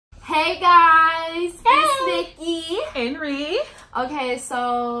Hey guys, it's Nikki. Henry. Okay,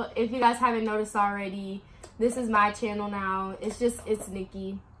 so if you guys haven't noticed already, this is my channel now. It's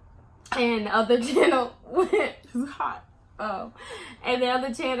Nikki. And the other channel It's hot. Oh. And the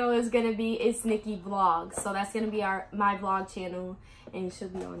other channel is gonna be It's Nikki Vlogs. So that's gonna be my vlog channel, and she'll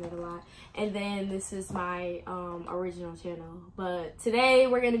be on it a lot. And then this is my original channel. But today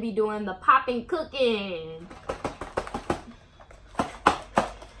we're gonna be doing the popping cooking.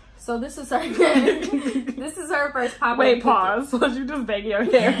 So this is her this is her first popping. Wait, pause. Was you just banging your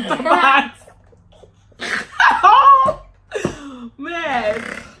hair with the box? Oh man.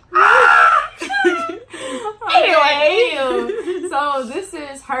 Anyway, so this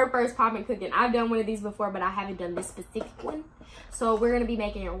is her first popping cooking. I've done one of these before, but I haven't done this specific one. So we're gonna be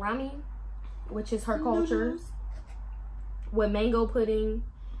making ramen, which is her culture, with mango pudding,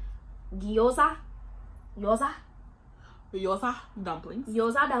 gyoza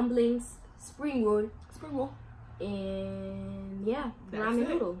dumplings, spring roll, and yeah, ramen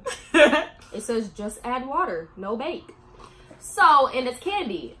noodle. It says just add water, no bake. So, and it's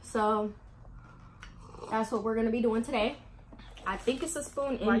candy. So that's what we're gonna be doing today. I think it's a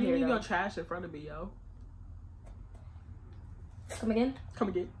spoon in here. Why you leave your trash in front of me, yo? Come again? Come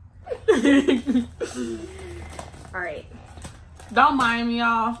again. All right. Don't mind me,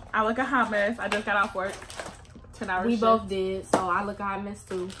 y'all. I look a hot mess. I just got off work. 10 hours. We both did, so I look a hot mess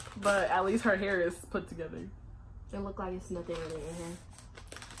too. But at least her hair is put together. It look like it's nothing really in here.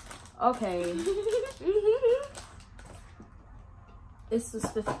 Okay. It's a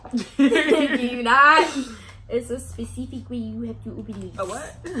It's a specific way you have to open these. A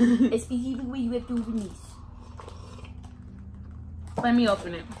what? A specific way you have to open these. Let me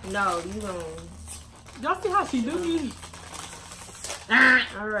open it. No, you don't. Y'all see how she do me?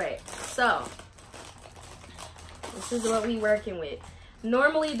 All right, so this is what we working with.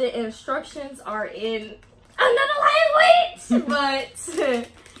 Normally the instructions are in another language, but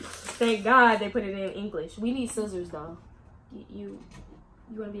thank God they put it in English. We need scissors though. You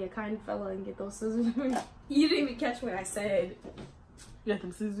want to be a kind fella and get those scissors? You didn't even catch what I said. You got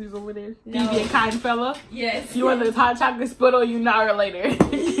them scissors over there? No. You be a kind fella? Yes. You want this hot chocolate split or you now or later?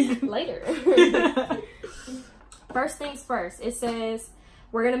 Later. First things first. It says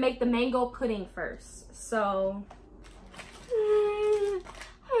we're going to make the mango pudding first. So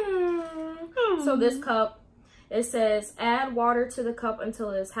this cup, it says add water to the cup until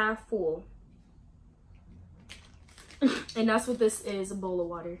it is half full. And that's what this is, a bowl of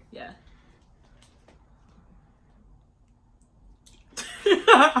water. Yeah.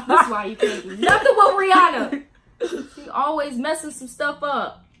 That's why you can't do nothing with Reonna. She always messing some stuff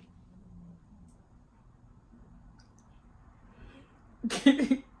up.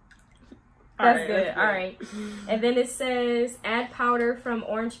 That's good. All right. And then it says add powder from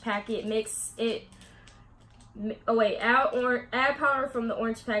orange packet. Mix it. Oh wait, add powder from the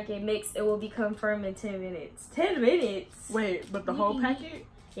orange packet. Mix. It will become firm in 10 minutes. 10 minutes. Wait, but the whole packet?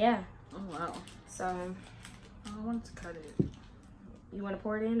 Yeah. Oh wow. So I wanted to cut it. You want to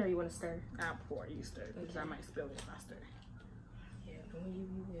pour it in or you want to stir? I'll pour. You stir because I might spill it if I stir. Yeah, you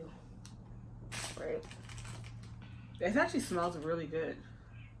will. Right. It actually smells really good.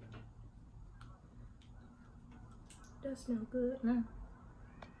 Does smell good. Yeah.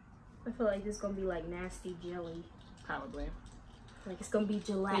 I feel like this is gonna be like nasty jelly. Probably. Like it's gonna be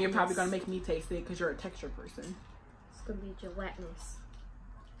gelatinous. And you're probably gonna make me taste it because you're a texture person. It's gonna be gelatinous.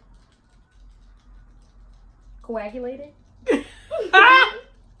 Coagulated?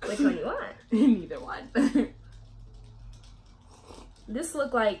 Which one you want? Neither one. This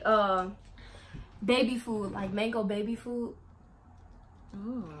look like baby food, like mango baby food.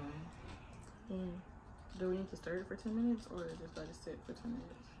 Ooh. Mm. Do we need to stir it for 10 minutes or just let it sit for 10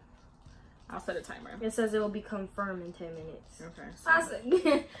 minutes? I'll set a timer. It says it will become firm in 10 minutes. Okay. So I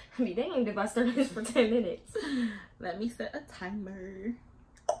said, I mean, dang if I stir this for 10 minutes. Let me set a timer.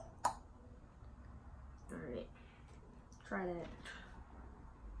 Alright. Try that.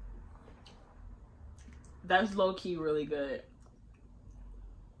 That's low-key really good.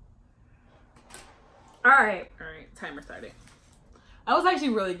 Alright. Alright, timer started. That was actually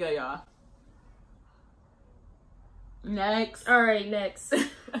really good, y'all. Next. Alright, next.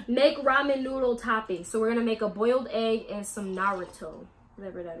 Make ramen noodle topping. So we're gonna make a boiled egg and some Naruto.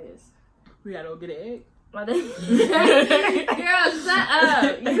 Whatever that is. We gotta go get an egg. Girl, shut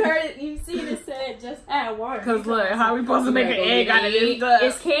up. You heard it, you seen it said just add water. Cause look, how we supposed to make an egg out of this stuff?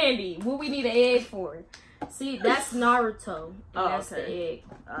 It's candy. What we need an egg for? See, that's Naruto. And that's the egg.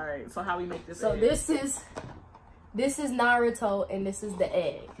 Alright, so how we make this so egg? this is Naruto and this is the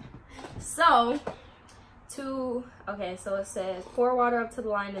egg. So Okay, so it says pour water up to the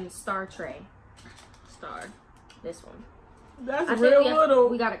line in the star tray. Star. This one. That's I real think little.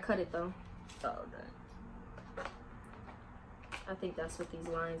 we gotta cut it though. Oh, dang. I think that's what these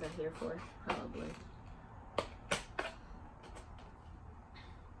lines are here for, probably.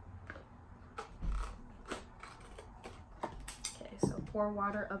 Okay, so pour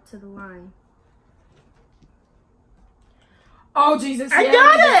water up to the line. Oh Jesus! I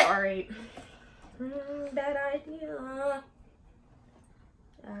got it. All right. Bad idea.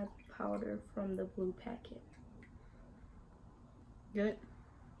 Add powder from the blue packet. Good.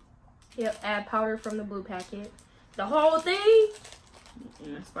 Yep, add powder from the blue packet. The whole thing?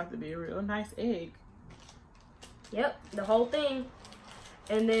 And it's about to be a real nice egg. Yep, the whole thing.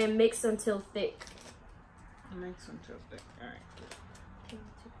 And then mix until thick. Mix until thick. Alright.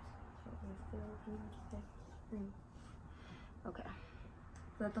 Okay.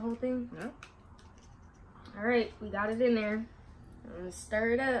 Is that the whole thing? Yep. Alright, we got it in there. Let's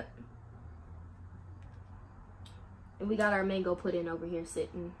stir it up. And we got our mango pudding over here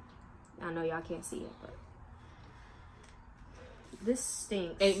sitting. I know y'all can't see it, but this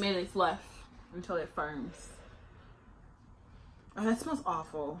stinks. 8 minutes left until it firms. Oh, that smells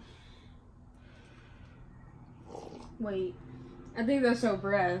awful. Wait, I think that's your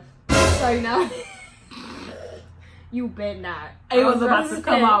breath. Sorry, no. You bet not. It was about to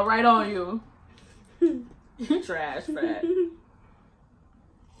come out right on you. You trash, fat.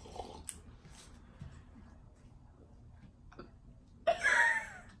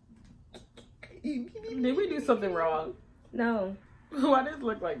 Did we do something wrong? No. Why does it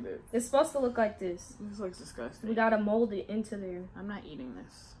look like this? It's supposed to look like this. This looks disgusting. We gotta mold it into there. I'm not eating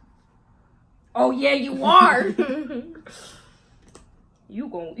this. Oh yeah, you are. You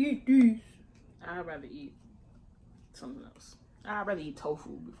gonna eat these? I'd rather eat something else. I'd rather eat tofu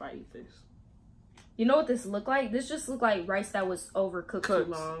before I eat this. You know what this look like? This just look like rice that was overcooked too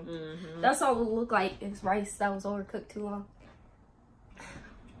long. Mm-hmm. That's all it look like, is rice that was overcooked too long.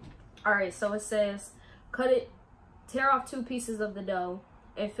 Alright, so it says, tear off 2 pieces of the dough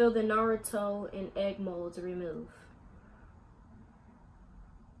and fill the Naruto and egg mold to remove.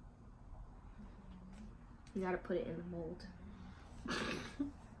 You gotta put it in the mold.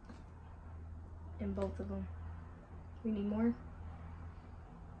 In both of them. We need more?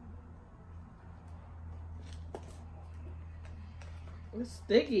 It's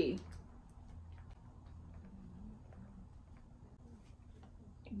sticky.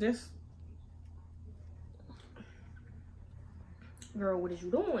 This. Girl, what is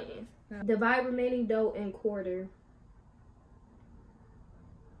you doing? Yeah. Divide remaining dough in quarter.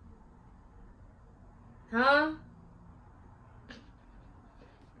 Huh?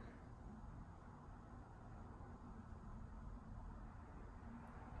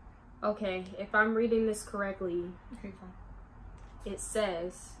 Okay, if I'm reading this correctly, Okay, fine. It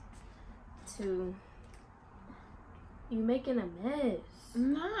says to... You making a mess.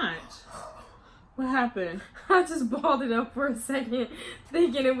 I'm not. What happened? I just balled it up for a second,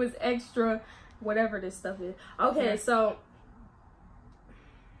 thinking it was extra, whatever this stuff is. Okay, yeah. So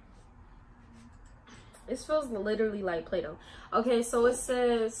this feels literally like Play-Doh. Okay, so it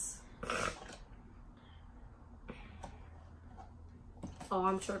says, oh,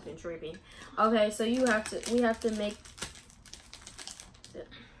 I'm tripping. Okay, so we have to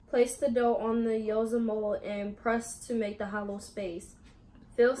place the dough on the gyoza mold and press to make the hollow space.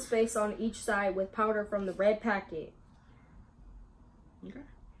 Fill space on each side with powder from the red packet. Okay.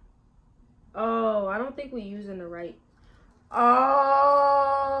 Oh, I don't think we're using the right. Oh.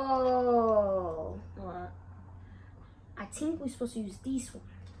 What? I think we're supposed to use this one.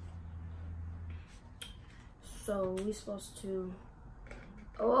 So we're supposed to.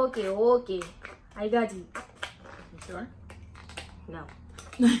 Okay. I got it. You sure? No.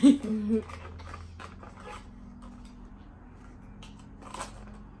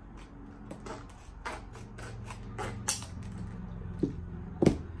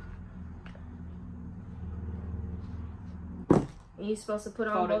 And you're supposed to put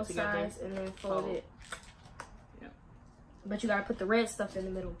on both sides and then fold it. Yep. But you gotta put the red stuff in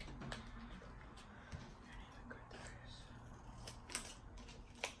the middle.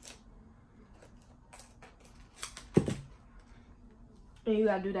 And you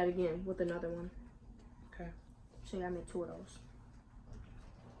gotta do that again with another one. Okay. So you gotta make 2 of those.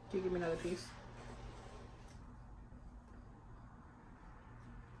 Can you give me another piece?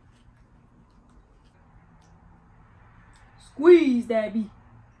 Squeeze that beat.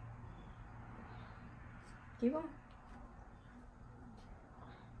 Keep going.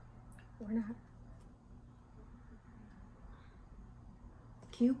 Or not.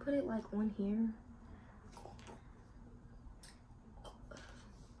 Can you put it like on here?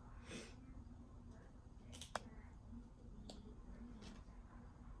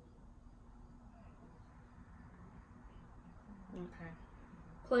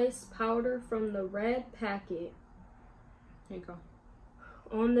 place powder from the red packet Here you go.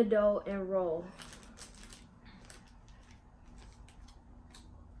 on the dough and roll.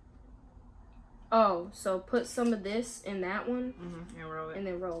 Oh, so put some of this in that one And roll it. and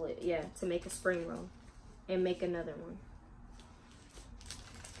then roll it. Yeah, to make a spring roll. And make another one.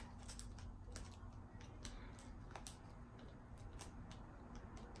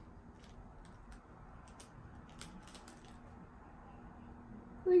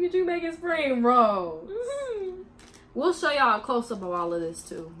 Look at you making spring rolls. We'll show y'all a close-up of all of this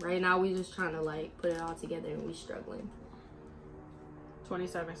too. Right now we just trying to like put it all together and we struggling.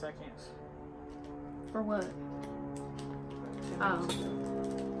 27 seconds. For what? Oh.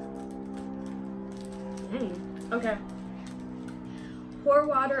 Dang. Okay. Pour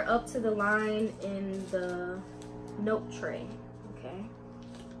water up to the line in the note tray. Okay.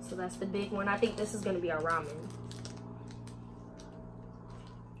 So that's the big one. I think this is going to be our ramen.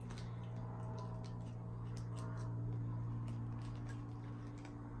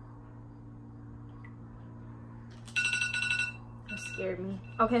 That scared me.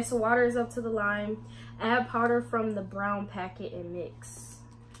 Okay, so water is up to the line. Add powder from the brown packet and mix.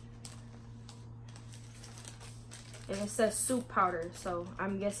 And it says soup powder, so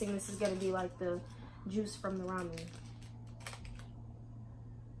I'm guessing this is gonna be like the juice from the ramen.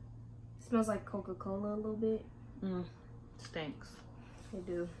 Smells like Coca-Cola a little bit. Stinks. They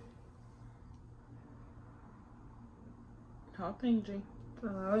do. How thing, G?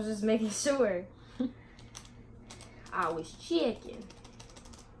 Oh, I was just making sure. I was checking.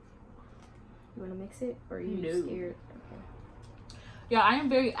 You wanna mix it, or are you No. scared? Okay. Yeah, I am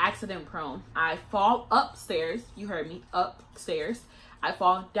very accident prone. I fall upstairs. You heard me. Upstairs. I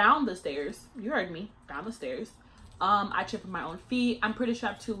fall down the stairs. You heard me. Down the stairs. I trip with my own feet. I'm pretty sure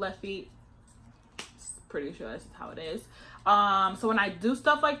I have 2 left feet. Pretty sure that's how it is. So when I do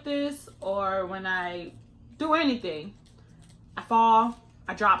stuff like this, or when I do anything, I fall.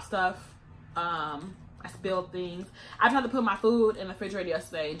 I drop stuff. I spill things. I've had to put my food in the refrigerator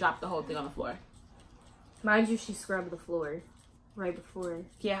yesterday and drop the whole thing on the floor. Mind you, she scrubbed the floor right before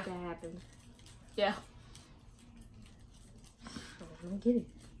Yeah. that happened. Yeah. Oh, let me get it.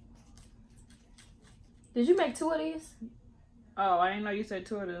 Did you make 2 of these? Oh, I didn't know you said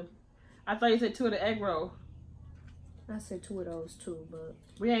 2 of them. I thought you said 2 of the egg roll. I said 2 of those too, but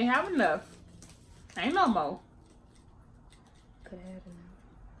We ain't have enough. Ain't no more. could have had enough.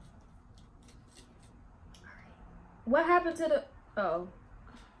 What happened to the... Oh.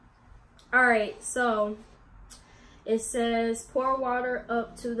 Alright, so... It says pour water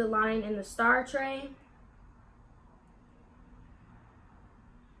up to the line in the star tray.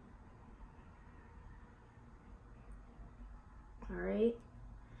 Alright.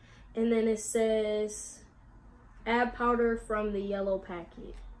 And then it says add powder from the yellow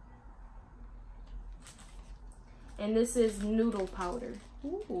packet. And this is noodle powder.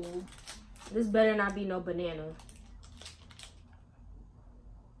 Ooh. This better not be no banana.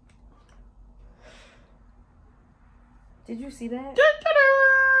 Did you see that?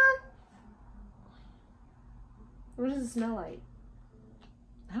 What does it smell like?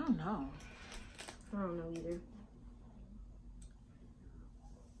 I don't know. I don't know either.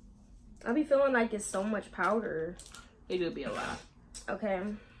 I be feeling like it's so much powder. It do be a lot. Okay.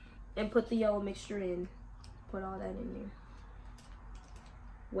 And put the yellow mixture in. Put all that in there.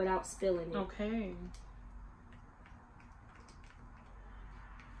 Without spilling it. Okay.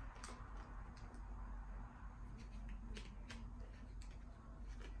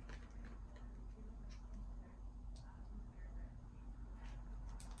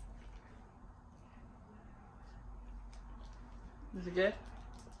 Is it good?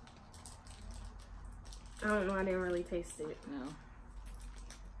 I don't know. I didn't really taste it. No.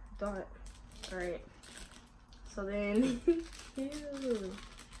 Thought. Alright. So then. Ew.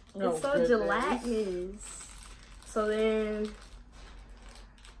 Oh, It's so goodness. gelatinous. So then.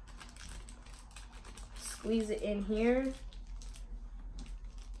 Squeeze it in here.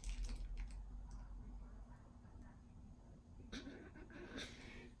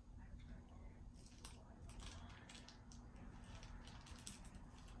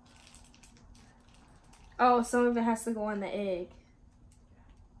 Oh, some of it has to go on the egg.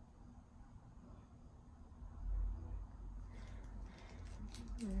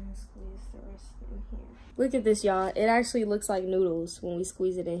 And squeeze the rest in here. Look at this, y'all. It actually looks like noodles when we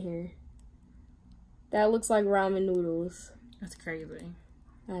squeeze it in here. That looks like ramen noodles. That's crazy.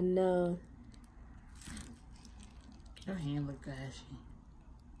 I know. Your hand look ashy.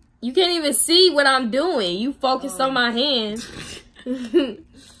 You can't even see what I'm doing. You focused on my hand.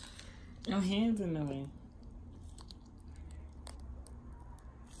 Your hand's in the way.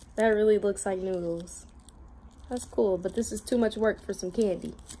 That really looks like noodles. That's cool, but this is too much work for some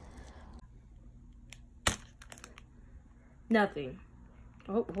candy. Nothing.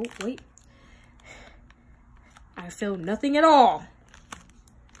 Oh, wait. I feel nothing at all.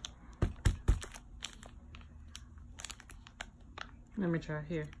 Let me try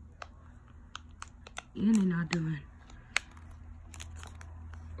here. And they're not doing.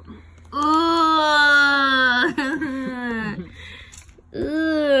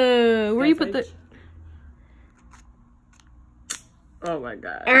 Where you put the... Oh my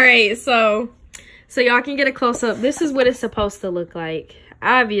god. All right, so y'all can get a close-up. This is what it's supposed to look like.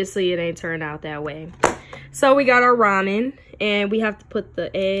 Obviously, it ain't turned out that way. So we got our ramen, and we have to put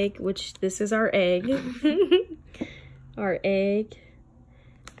the egg, which this is our egg. Our egg.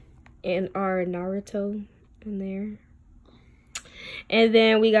 And our Naruto in there. And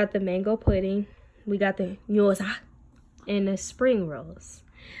then we got the mango pudding. We got the gyoza and the spring rolls.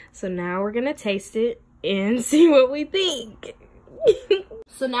 So now we're going to taste it and see what we think.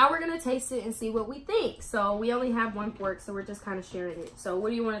 So now we're going to taste it and see what we think. So we only have one fork, so we're just kind of sharing it. So what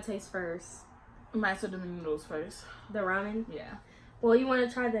do you want to taste first? I might do the noodles first. The ramen? Yeah. Well, you want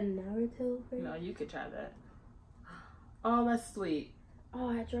to try the Naruto first? No, you could try that. Oh, that's sweet. Oh,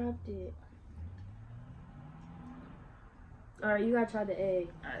 I dropped it. Alright, you gotta try the egg.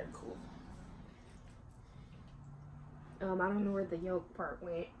 Alright, cool. I don't know where the yolk part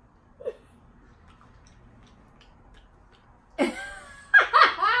went.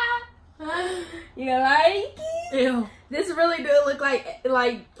 You like it? Ew. This really do look like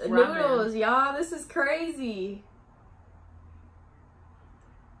noodles, y'all. This is crazy.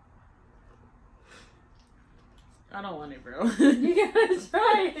 I don't want it, bro. You gotta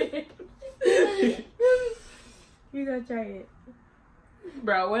try it. You gotta try it.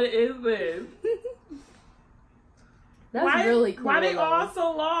 Bro, what is this? That's really cool. Why they though. all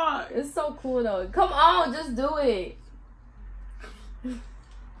so long? It's so cool though. Come on, just do it.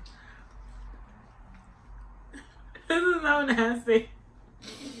 This is so nasty.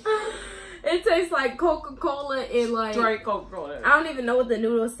 It tastes like Coca-Cola and like Straight Coca-Cola. I don't even know what the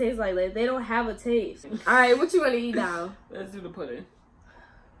noodles taste like. They don't have a taste. Alright, what you want to eat now? Let's do the pudding.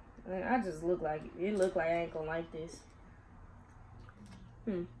 I just look like it. Look like I ain't gonna like this.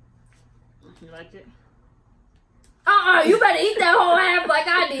 You like it? You better eat that whole half like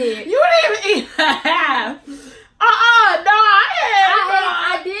I did. You didn't even eat half. No,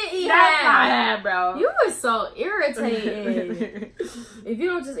 I did eat That's half. not half, bro. You were so irritating. If you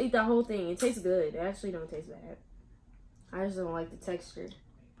don't just eat the whole thing, it tastes good. It actually don't taste bad. I just don't like the texture.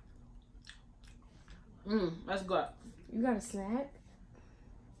 That's good. You got a snack?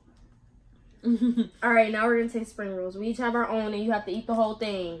 Alright, now we're gonna take spring rolls. We each have our own and you have to eat the whole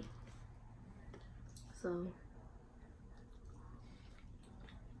thing. So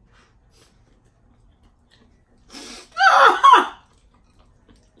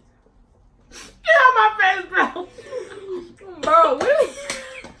Get out my face, bro. bro,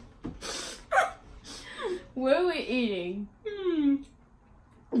 what are we eating?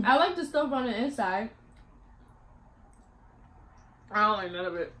 I like the stuff on the inside. I don't like none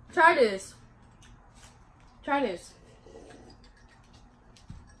of it. Try this. Try this.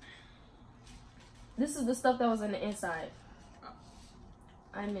 This is the stuff that was on the inside.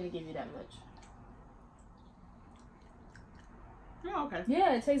 I'm gonna give you that much. Yeah, okay.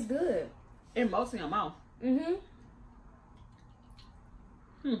 Yeah, it tastes good. It melts in your mouth.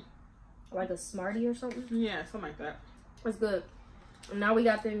 Like a Smartie or something? Yeah, something like that. It's good. And now we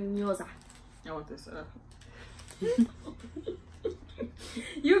got the gyoza. I want this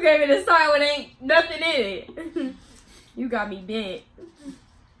You gave it a side when ain't nothing in it. You got me bent.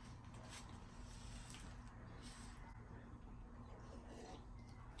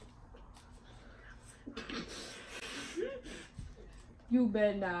 You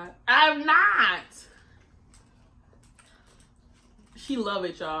bet not. I'm not. She love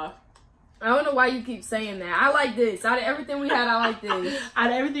it, y'all. I don't know why you keep saying that. I like this. Out of everything we had, I like this.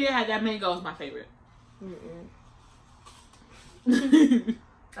 Out of everything I had, that mango is my favorite.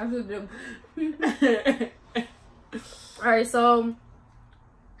 I should do. Alright, so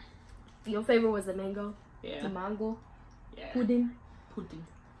your favorite was the mango? Yeah. The mango? Yeah. Pudding? Pudding.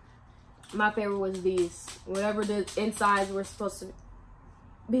 My favorite was these. Whatever the insides were supposed to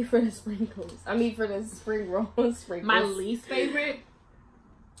be for the sprinkles. I mean for the spring rolls. Sprinkles. My least favorite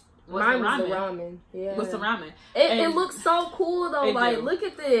was Mine the was ramen. the ramen. Yeah. What's the ramen? It looks so cool though. Like, look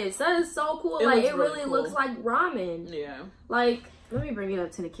at this. That is so cool. Like, it really cool. looks like ramen. Yeah. Like, let me bring it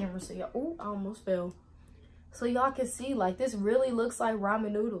up to the camera so y'all. Oh, I almost fell. So y'all can see, like, this really looks like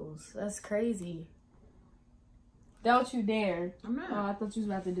ramen noodles. That's crazy. Don't you dare. I'm not. Oh, I thought you was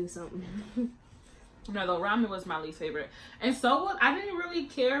about to do something. No, though, ramen was my least favorite. And so I didn't really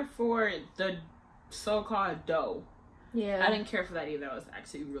care for the so-called dough. Yeah. I didn't care for that either. That was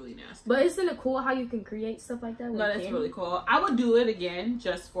actually really nasty. But isn't it cool how you can create stuff like that? No, that's really cool. I would do it again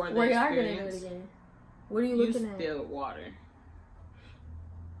just for the experience. Are gonna do it again? What are you looking at? Spilled water.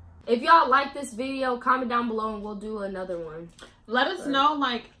 If y'all like this video, comment down below and we'll do another one. Let us know,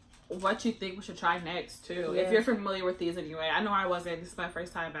 like, what you think we should try next, too. Yeah. If you're familiar with these anyway. I know I wasn't. This is my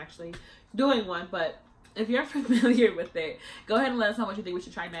first time actually doing one. But if you're familiar with it, go ahead and let us know what you think we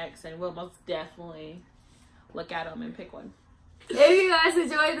should try next. And we'll most definitely look at them and pick one. If you guys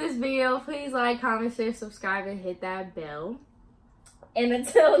enjoyed this video, please like, comment, share, subscribe, and hit that bell. And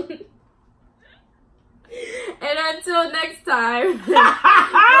until next time.